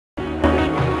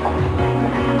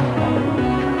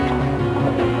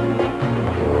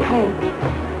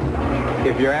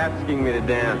you're asking me to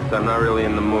dance, I'm not really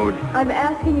in the mood. I'm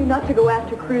asking you not to go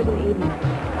after Cruz and Eden.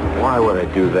 Why would I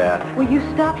do that? Will you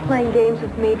stop playing games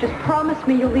with me? Just promise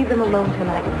me you'll leave them alone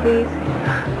tonight, please.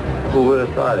 Who would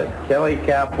have thought it? Kelly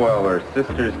Capwell, her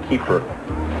sister's keeper.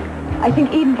 I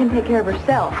think Eden can take care of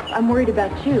herself. I'm worried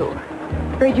about you.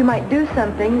 Afraid you might do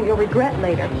something you'll regret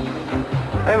later.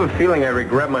 I have a feeling I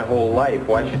regret my whole life.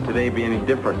 Why should today be any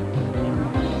different?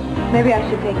 Maybe I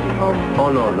should take you home.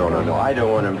 Oh, no. I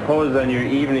don't want to impose on your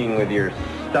evening with your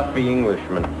stuffy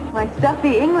Englishman. My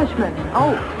stuffy Englishman?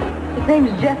 Oh, his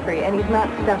name's Jeffrey, and he's not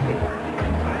stuffy.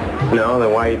 No,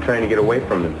 then why are you trying to get away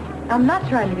from him? I'm not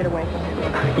trying to get away from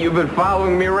him. You've been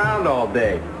following me around all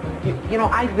day. You know,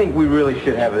 I think we really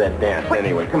should have that dance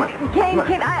anyway. Come on. Kane,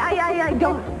 I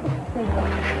don't...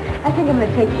 I think I'm going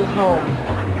to take you home.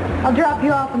 I'll drop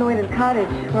you off on the way to the cottage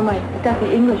where my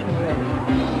stuffy Englishman lives.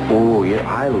 Oh, yeah,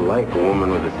 I like a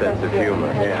woman with a sense of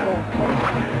humor, yeah.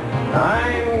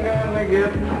 I'm gonna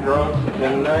get drunk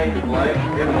tonight like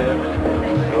a never.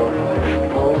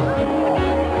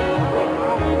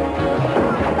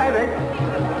 Hey, Vic.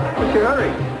 What's your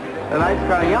hurry? The night's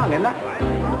kind of young, isn't it?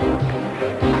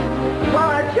 Well,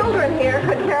 our children here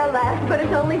could care less, but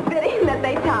it's only fitting that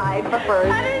they died for first.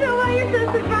 I don't know why you're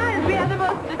so surprised. We have the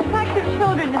most attractive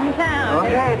children in town.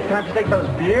 Okay, it's time to take those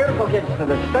beautiful kids to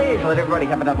the stage. Let everybody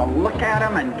have another look at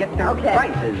them and get their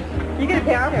prices. You get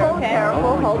careful,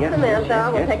 careful. Hold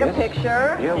Samantha. We'll take a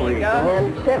picture. Here we go.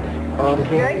 And Chip. Okay.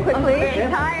 Very quickly. I'm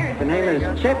very tired. The name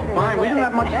is Chip. Fine, we don't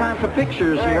have much time for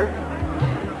pictures here.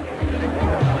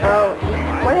 Oh,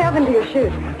 what happened to your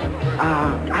shoes?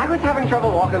 I was having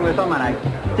trouble walking with them, and I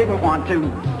didn't want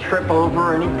to trip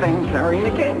over anything carrying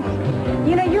the kids.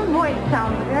 You know, your voice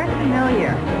sounds very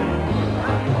familiar.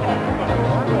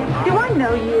 Do I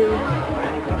know you?